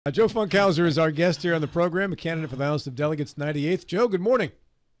Joe Funkhouser is our guest here on the program, a candidate for the House of Delegates 98th. Joe, good morning.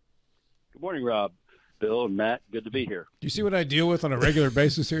 Good morning, Rob, Bill, and Matt. Good to be here. Do you see what I deal with on a regular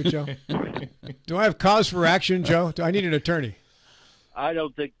basis here, Joe? Do I have cause for action, Joe? Do I need an attorney? I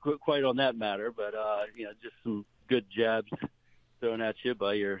don't think quite on that matter, but just some good jabs thrown at you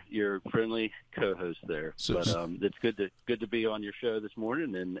by your friendly co-host there. But it's good to be on your show this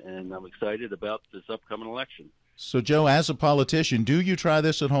morning, and I'm excited about this upcoming election. So, Joe, as a politician, do you try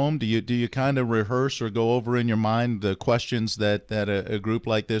this at home? Do you kind of rehearse or go over in your mind the questions that a group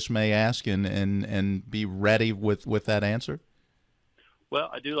like this may ask and be ready with that answer? Well,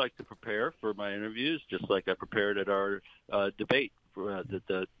 I do like to prepare for my interviews, just like I prepared at our debate that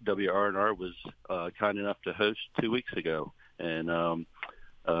the WRNR was kind enough to host 2 weeks ago. And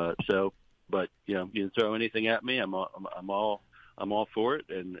but you can throw anything at me. I'm all for it,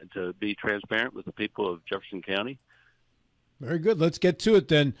 and to be transparent with the people of Jefferson County. Very good. Let's get to it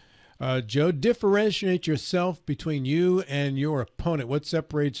then. Joe, differentiate yourself between you and your opponent. What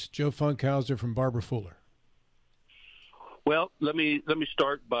separates Joe Funkhouser from Barbara Fuller? Well, let me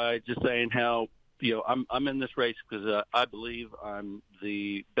start by just saying how I'm in this race because I believe I'm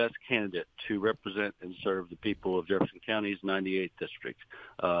the best candidate to represent and serve the people of Jefferson County's 98th district.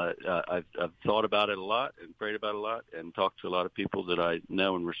 I've thought about it a lot and prayed about it a lot and talked to a lot of people that I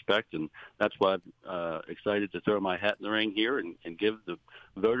know and respect, and that's why I'm excited to throw my hat in the ring here and give the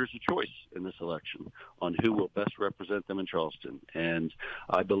voters a choice in this election on who will best represent them in Charleston. And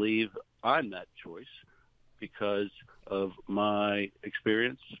I believe I'm that choice because of my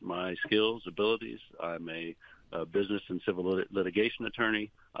experience, my skills, abilities. I'm a business and civil litigation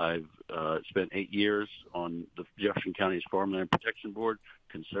attorney. I've spent 8 years on the Jefferson County's Farmland Protection Board,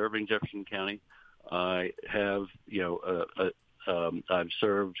 conserving Jefferson County. I have, I've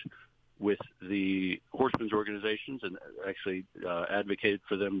served with the horsemen's organizations and actually advocated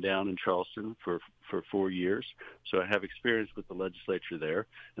for them down in Charleston for 4 years. So I have experience with the legislature there,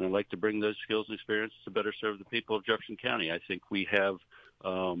 and I'd like to bring those skills and experience to better serve the people of Jefferson County. I think we have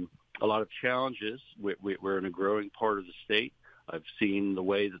a lot of challenges. We're in a growing part of the state. I've seen the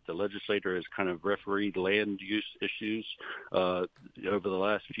way that the legislature has kind of refereed land use issues over the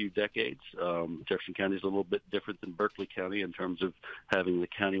last few decades. Jefferson County is a little bit different than Berkeley County in terms of having the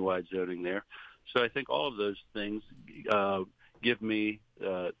countywide zoning there. So I think all of those things give me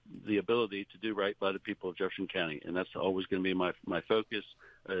the ability to do right by the people of Jefferson County, and that's always going to be my focus.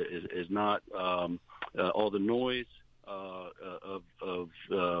 Is not all the noise of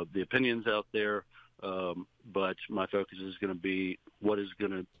the opinions out there. But my focus is going to be what is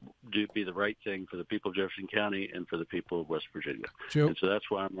going to be the right thing for the people of Jefferson County and for the people of West Virginia. Joe. And so that's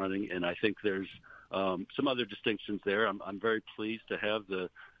why I'm running. And I think there's some other distinctions there. I'm very pleased to have the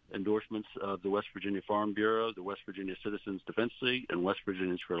endorsements of the West Virginia Farm Bureau, the West Virginia Citizens Defense League, and West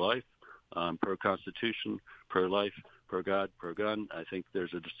Virginians for Life. Pro-Constitution, pro-life, pro-God, pro-gun. I think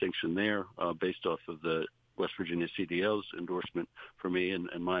there's a distinction there based off of the West Virginia CDL's endorsement for me and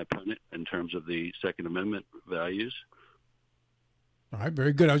my opponent in terms of the Second Amendment values. All right,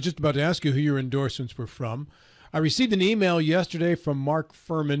 very good. I was just about to ask you who your endorsements were from. I received an email yesterday from Mark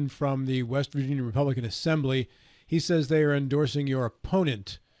Furman from the West Virginia Republican Assembly. He says they are endorsing your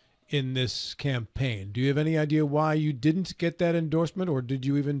opponent in this campaign. Do you have any idea why you didn't get that endorsement, or did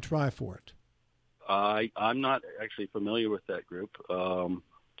you even try for it? I'm not actually familiar with that group.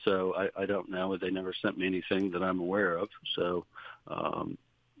 So I don't know. They never sent me anything that I'm aware of. So I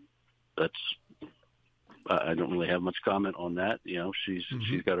don't really have much comment on that. She's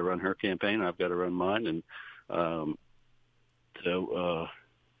got to run her campaign. I've got to run mine. And I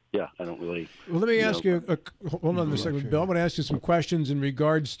don't really. Well, let me ask you. Hold on a second, Bill. I'm going to ask you some questions in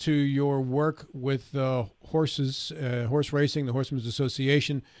regards to your work with horses, horse racing, the Horsemen's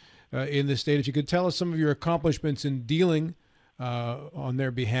Association in the state. If you could tell us some of your accomplishments in dealing on their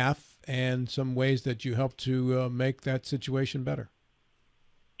behalf and some ways that you help to make that situation better.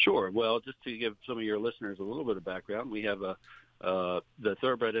 Sure. Well, just to give some of your listeners a little bit of background, we have the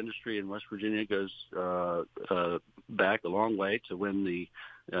thoroughbred industry in West Virginia goes back a long way to when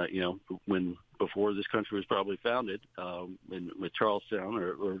when before this country was probably founded, with Charlestown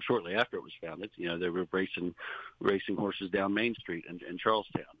or shortly after it was founded. They were racing horses down Main Street in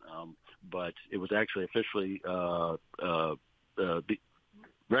Charlestown, but it was actually officially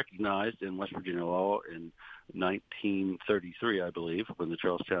recognized in West Virginia law in 1933, I believe, when the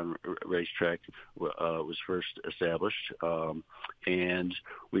Charlestown racetrack was first established. And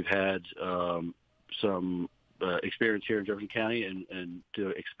we've had some experience here in Jefferson County and to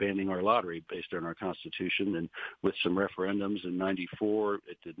expanding our lottery based on our Constitution. And with some referendums in '94,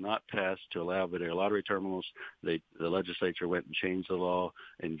 it did not pass to allow video lottery terminals. The legislature went and changed the law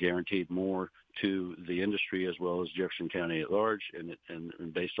and guaranteed more to the industry as well as Jefferson County at large, and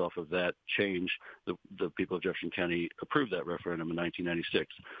based off of that change, the people of Jefferson County approved that referendum in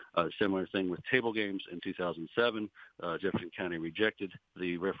 1996. Similar thing with table games in 2007. Jefferson County rejected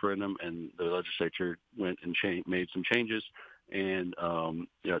the referendum, and the legislature went and made some changes and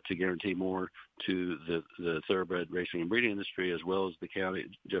to guarantee more to the thoroughbred racing and breeding industry as well as the county,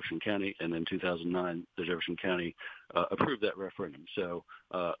 Jefferson County. And in 2009, the Jefferson County approved that referendum. So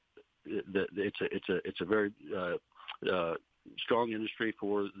it's a very strong industry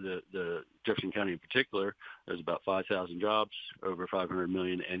for the Jefferson County in particular. There's about 5,000 jobs, over 500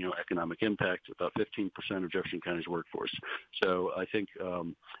 million annual economic impact, about 15% of Jefferson County's workforce. So I think,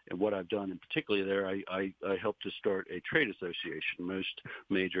 and what I've done in particular there, I helped to start a trade association. Most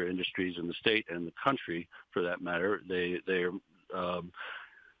major industries in the state and the country, for that matter,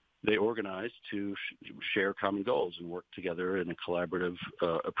 they organize to share common goals and work together in a collaborative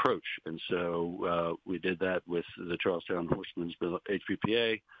approach. And so we did that with the Charlestown Horsemen's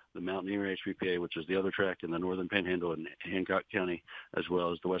HPPA, the Mountaineer HPPA, which is the other track in the Northern Panhandle in Hancock County, as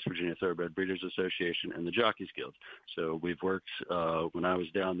well as the West Virginia Thoroughbred Breeders Association and the Jockeys Guild. So we've worked, when I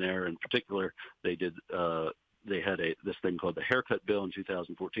was down there in particular, they had this thing called the haircut bill in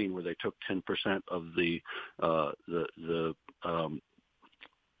 2014, where they took 10% of the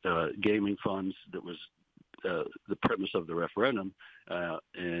gaming funds that was the premise of the referendum,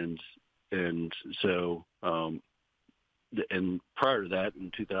 and so and prior to that, in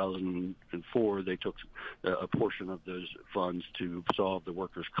 2004, they took a portion of those funds to solve the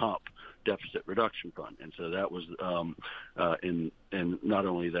workers' comp deficit reduction fund, and so that was and not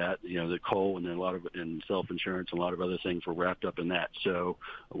only that, the coal and then a lot of and self-insurance and a lot of other things were wrapped up in that. So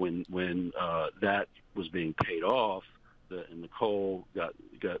when that was being paid off, and the coal got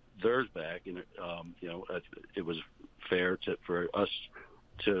theirs back, and it was fair for us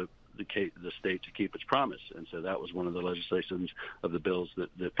to the state to keep its promise, and so that was one of the legislations of the bills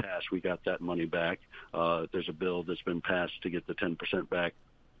that passed. We got that money back. There's a bill that's been passed to get the 10% back.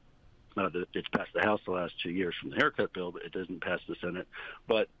 It's passed the House the last 2 years from the haircut bill, but it doesn't pass the Senate.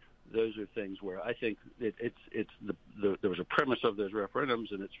 But those are things where I think there was a premise of those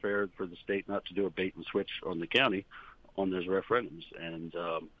referendums, and it's fair for the state not to do a bait and switch on the county on those referendums. And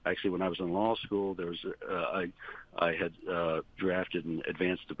actually, when I was in law school, there was I had drafted an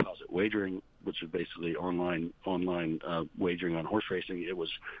advanced deposit wagering, which is basically online wagering on horse racing. It was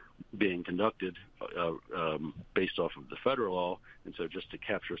being conducted based off of the federal law, and so just to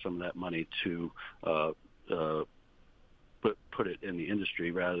capture some of that money to put it in the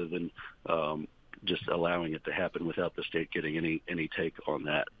industry rather than just allowing it to happen without the state getting any take on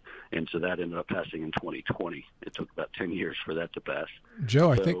that. And so that ended up passing in 2020. It took about 10 years for that to pass.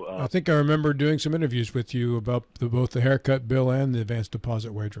 Joe, I think I remember doing some interviews with you about both the haircut bill and the advanced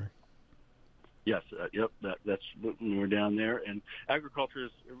deposit wagering. Yes, yep. That's when we were down there, and agriculture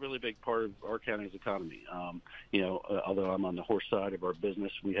is a really big part of our county's economy. Although I'm on the horse side of our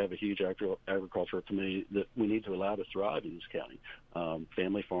business, we have a huge agricultural community that we need to allow to thrive in this county.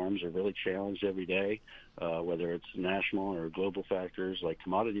 Family farms are really challenged every day, whether it's national or global factors like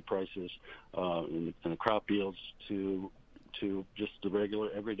commodity prices and the crop yields to just the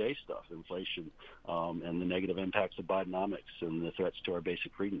regular everyday stuff, inflation, and the negative impacts of Bidenomics and the threats to our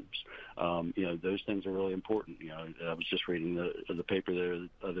basic freedoms. Those things are really important. I was just reading the paper there the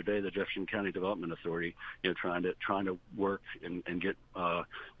other day, the Jefferson County Development Authority, trying to work and get,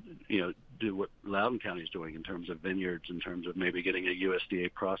 do what Loudoun County is doing in terms of vineyards, in terms of maybe getting a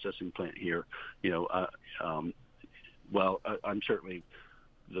USDA processing plant here. I'm certainly,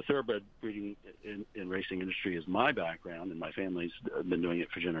 the thoroughbred breeding in racing industry is my background, and my family's been doing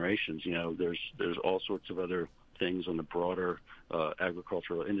it for generations. There's all sorts of other things on the broader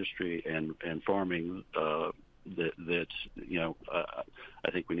agricultural industry and farming that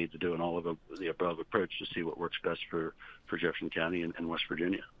I think we need to do an all of the above approach to see what works best for Jefferson County and West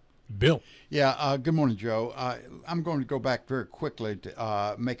Virginia. Bill. Yeah, good morning, Joe. I'm going to go back very quickly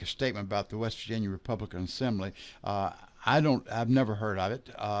to make a statement about the West Virginia Republican Assembly. I've never heard of it.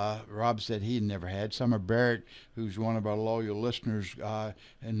 Rob said he never had. Summer Barrett, who's one of our loyal listeners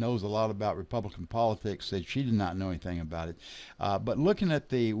and knows a lot about Republican politics, said she did not know anything about it. But looking at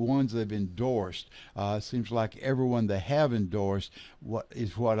the ones they've endorsed, it seems like everyone they have endorsed what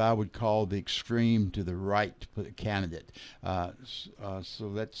I would call the extreme to the right candidate.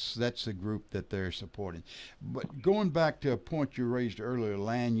 So that's the group that they're supporting. But going back to a point you raised earlier,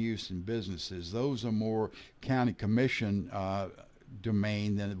 land use and businesses, those are more county commission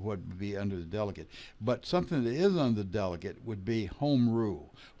domain than it would be under the delegate. But something that is under the delegate would be home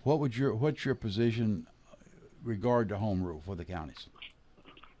rule. What's your position regard to home rule for the counties?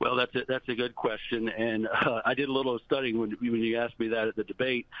 Well, that's a good question, and I did a little studying when you asked me that at the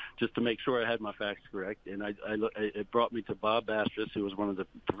debate, just to make sure I had my facts correct. And it brought me to Bob Bastress, who was one of the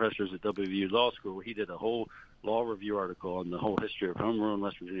professors at WVU Law School. He did a whole law review article on the whole history of home rule in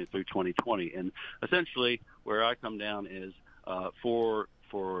West Virginia through 2020. And essentially, where I come down is I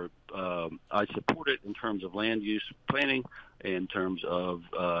support it in terms of land use planning, in terms of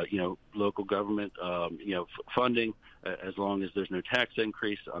local government funding, as long as there's no tax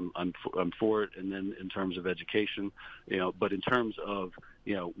increase. I'm for it. And then in terms of education, but in terms of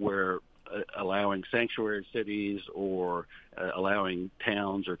where allowing sanctuary cities or allowing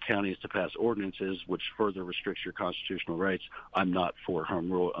towns or counties to pass ordinances which further restricts your constitutional rights, I'm not for home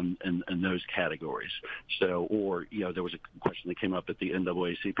rule in those categories. So, or, there was a question that came up at the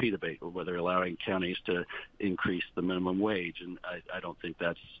NAACP debate, whether allowing counties to increase the minimum wage, and I don't think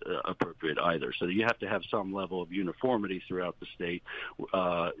that's appropriate either. So you have to have some level of uniformity throughout the state,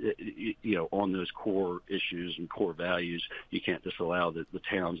 on those core issues and core values. You can't just allow the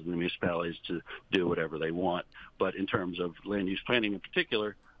towns and the municipalities to do whatever they want. But in terms of land use planning in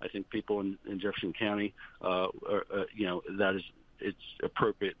particular, I think people in Jefferson County, it's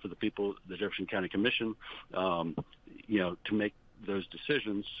appropriate for the people, the Jefferson County Commission, to make those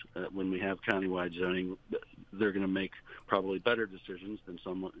decisions. When we have countywide zoning, they're going to make probably better decisions than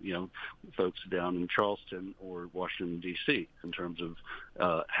some, folks down in Charleston or Washington, D.C. in terms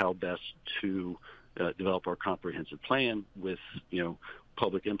of how best to develop our comprehensive plan with,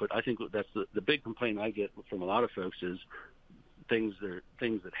 public input. I think that's the big complaint I get from a lot of folks is things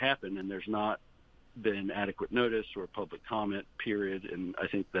that happen and there's not been adequate notice or public comment period. And I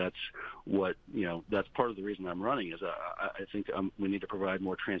think that's what, that's part of the reason I'm running is I think we need to provide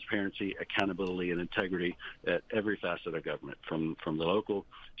more transparency, accountability, and integrity at every facet of government, from the local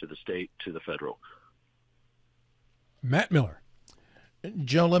to the state to the federal. Matt Miller.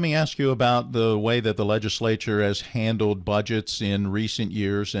 Joe, let me ask you about the way that the legislature has handled budgets in recent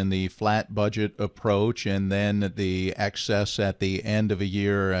years and the flat budget approach, and then the excess at the end of a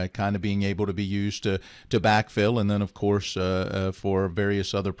year kind of being able to be used to backfill, and then, of course, for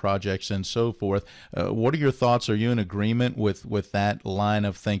various other projects and so forth. What are your thoughts? Are you in agreement with that line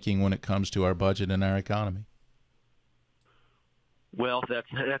of thinking when it comes to our budget and our economy? Well,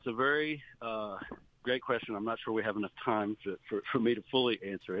 that's a very great question. I'm not sure we have enough time for me to fully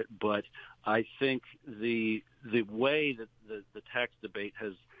answer it, but I think the way that the tax debate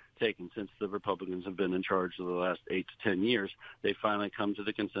has taken since the Republicans have been in charge of the last 8 to 10 years, they finally come to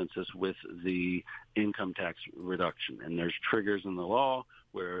the consensus with the income tax reduction. And there's triggers in the law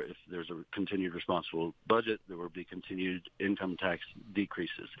where if there's a continued responsible budget, there will be continued income tax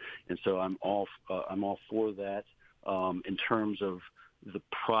decreases. And so I'm all for that. In terms of the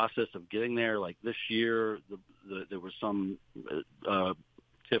process of getting there, like this year, there was some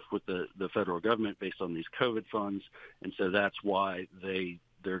tiff with the federal government based on these COVID funds, and so that's why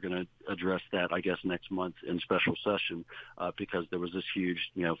they're going to address that, I guess, next month in special session, because there was this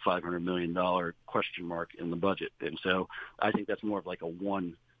huge, $500 million question mark in the budget, and so I think that's more of like a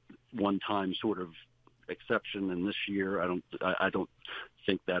one-time sort of exception. And this year, I don't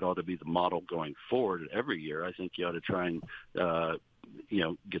think that ought to be the model going forward every year. I think you ought to try and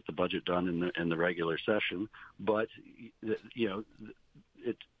get the budget done in the regular session. But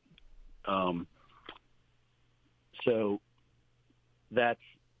so that's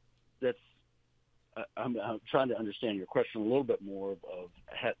I'm trying to understand your question a little bit more of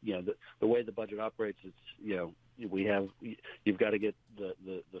the way the budget operates. It's you've got to get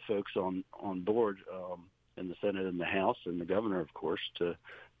the folks on board in the Senate and the House and the governor, of course,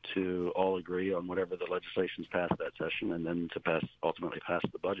 to all agree on whatever the legislation's passed that session, and then to ultimately pass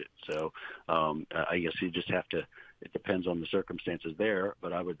the budget. So I guess you just have to. It depends on the circumstances there,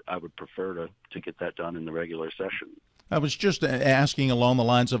 but I would prefer to get that done in the regular session. I was just asking along the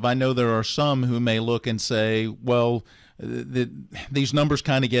lines of, I know there are some who may look and say, well, these numbers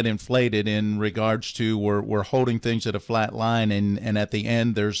kind of get inflated in regards to we're holding things at a flat line, and at the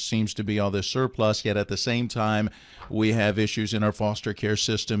end there seems to be all this surplus, yet at the same time we have issues in our foster care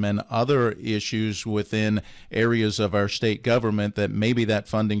system and other issues within areas of our state government that maybe that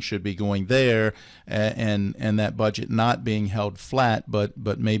funding should be going there, and that budget not being held flat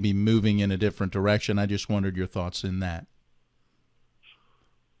but maybe moving in a different direction. I just wondered your thoughts in that.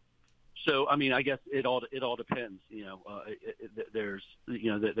 So, I mean, I guess it all depends. There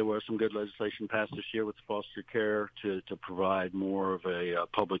was some good legislation passed this year with foster care to provide more of a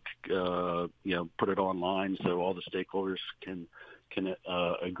public, put it online so all the stakeholders can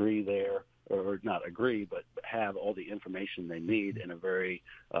agree there, or not agree, but have all the information they need in a very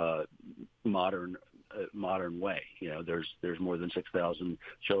modern way. There's more than 6,000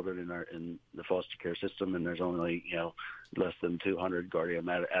 children in the foster care system, and there's only less than 200 guardian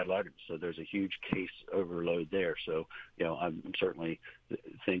ad litem. So there's a huge case overload there. So I certainly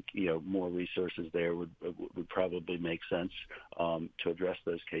think more resources there would probably make sense to address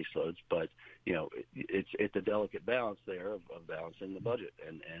those caseloads. But it's a delicate balance there of balancing the budget,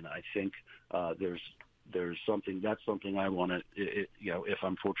 and I think there's something I want to, if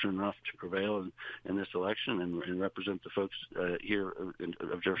I'm fortunate enough to prevail in this election and represent the folks here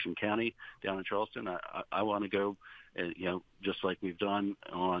of Jefferson County down in Charleston, I want to go, just like we've done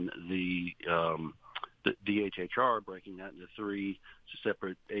on the DHHR, breaking that into 3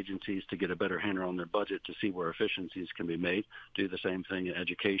 separate agencies to get a better handle on their budget to see where efficiencies can be made. Do the same thing in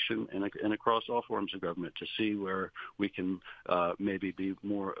education and across all forms of government to see where we can maybe be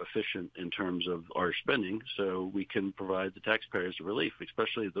more efficient in terms of our spending, so we can provide the taxpayers relief.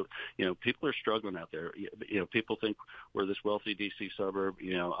 Especially people are struggling out there. People think we're this wealthy D.C. suburb.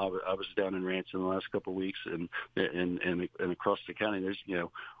 I was down in Ranch in the last couple of weeks, and across the county, there's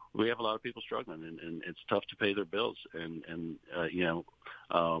we have a lot of people struggling, and it's tough to pay their bills. I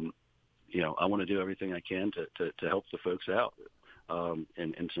want to do everything I can to help the folks out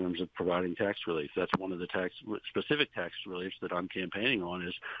in terms of providing tax relief. That's one of the specific tax reliefs that I'm campaigning on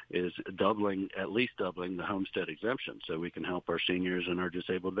is at least doubling the homestead exemption, so we can help our seniors and our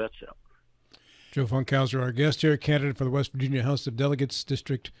disabled vets out. Joe Funkhouser, our guest here, candidate for the West Virginia House of Delegates,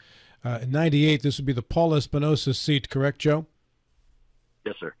 District 98. This would be the Paul Espinosa seat, correct, Joe?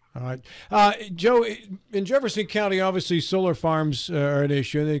 Yes, sir. All right. Joe, in Jefferson County, obviously solar farms are an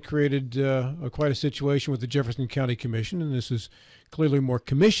issue. They created quite a situation with the Jefferson County Commission, and this is clearly more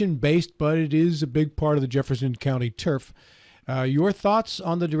commission-based, but it is a big part of the Jefferson County turf. Your thoughts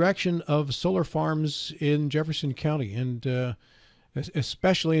on the direction of solar farms in Jefferson County, and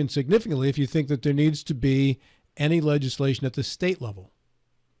especially and significantly if you think that there needs to be any legislation at the state level?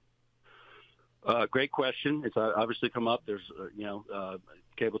 Great question. It's obviously come up. There's,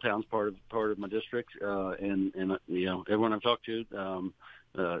 Cabletown's part of my district, and everyone I've talked to,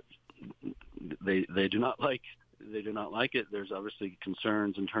 they do not like it. There's obviously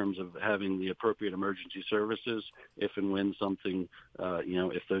concerns in terms of having the appropriate emergency services if and when something,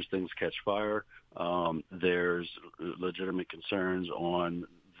 if those things catch fire. There's legitimate concerns on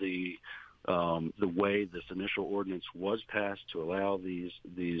the way this initial ordinance was passed to allow these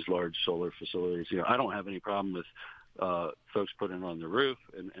large solar facilities. I don't have any problem with folks putting it on the roof,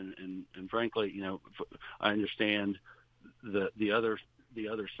 and frankly, I understand the other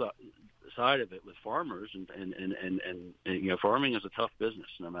side of it with farmers, and farming is a tough business.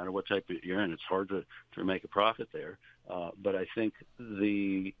 No matter what type you're in, it's hard to make a profit there. But I think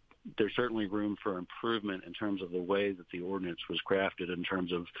there's certainly room for improvement in terms of the way that the ordinance was crafted. In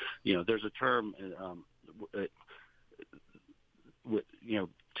terms of, there's a term,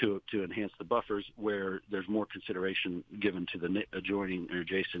 to enhance the buffers, where there's more consideration given to the adjoining or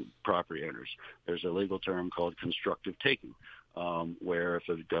adjacent property owners. There's a legal term called constructive taking, where if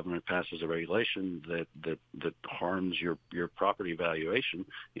a government passes a regulation that harms your property valuation,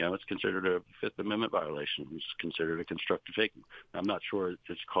 it's considered a Fifth Amendment violation. It's considered a constructive taking. I'm not sure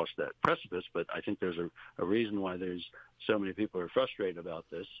it's crossed that precipice, but I think there's a reason why there's so many people are frustrated about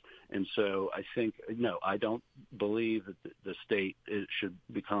this. And so I think, no, I don't believe that the state should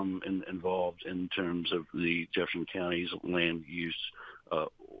become involved in terms of the Jefferson County's land use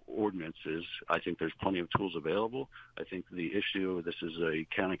ordinances. I think there's plenty of tools available. I think the issue, this is a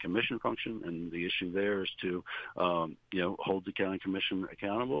county commission function, and the issue there is to, hold the county commission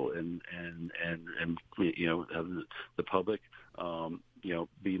accountable and have the public,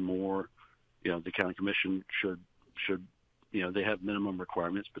 be more, the county commission should they have minimum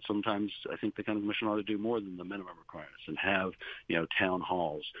requirements, but sometimes I think the county commission ought to do more than the minimum requirements and have, town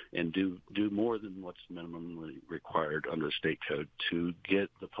halls and do more than what's minimally required under the state code to get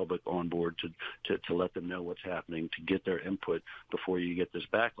the public on board, to let them know what's happening, to get their input before you get this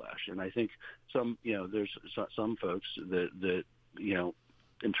backlash. And I think there's some folks that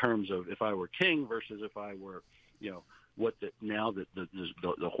in terms of if I were king versus if I were, now that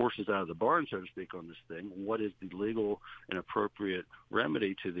the horse is out of the barn, so to speak, on this thing, what is the legal and appropriate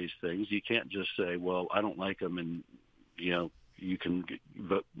remedy to these things? You can't just say, well, I don't like them, and you can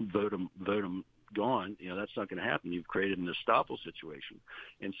vote them gone. That's not going to happen. You've created an estoppel situation,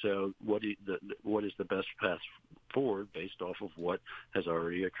 and so what is the best path forward based off of what has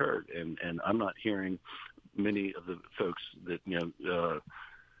already occurred? And I'm not hearing many of the folks that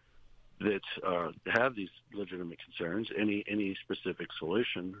that have these legitimate concerns, any specific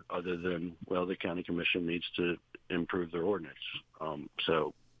solution other than, well, the county commission needs to improve their ordinance.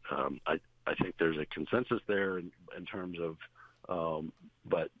 I think there's a consensus there in terms of,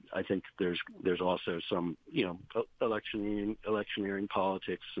 but I think there's also some, electioneering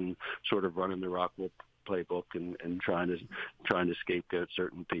politics and sort of running the Rockwell playbook and trying to scapegoat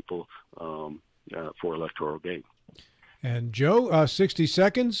certain people for electoral gain. And Joe, 60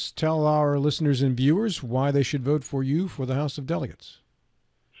 seconds. Tell our listeners and viewers why they should vote for you for the House of Delegates.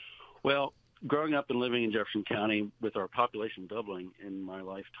 Well, growing up and living in Jefferson County with our population doubling in my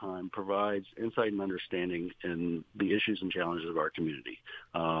lifetime provides insight and understanding in the issues and challenges of our community.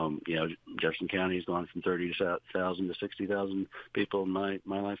 Jefferson County has gone from 30,000 to 60,000 people in my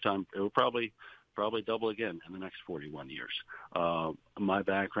lifetime. It will probably double again in the next 41 years. My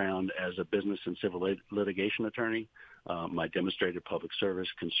background as a business and civil litigation attorney, my demonstrated public service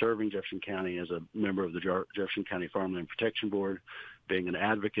conserving Jefferson County as a member of the Jefferson County Farmland Protection Board, being an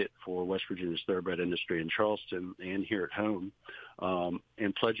advocate for West Virginia's thoroughbred industry in Charleston and here at home,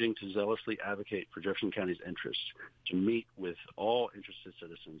 and pledging to zealously advocate for Jefferson County's interests, to meet with all interested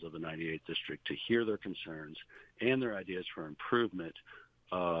citizens of the 98th District, to hear their concerns and their ideas for improvement,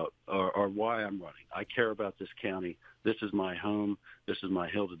 are why I'm running. I care about this county. This is my home. This is my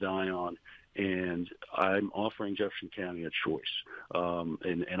hill to die on. And I'm offering Jefferson County a choice.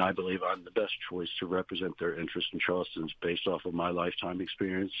 And I believe I'm the best choice to represent their interest in Charleston's based off of my lifetime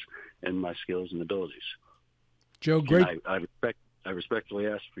experience and my skills and abilities. Joe, great. I respectfully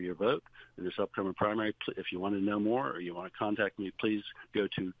ask for your vote in this upcoming primary. If you want to know more or you want to contact me, please go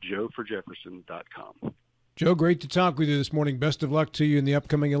to joeforjefferson.com. Joe, great to talk with you this morning. Best of luck to you in the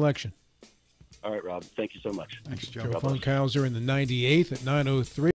upcoming election. All right, Rob. Thank you so much. Thanks, Joe. Joe Funkhouser in the 98th at 9:03.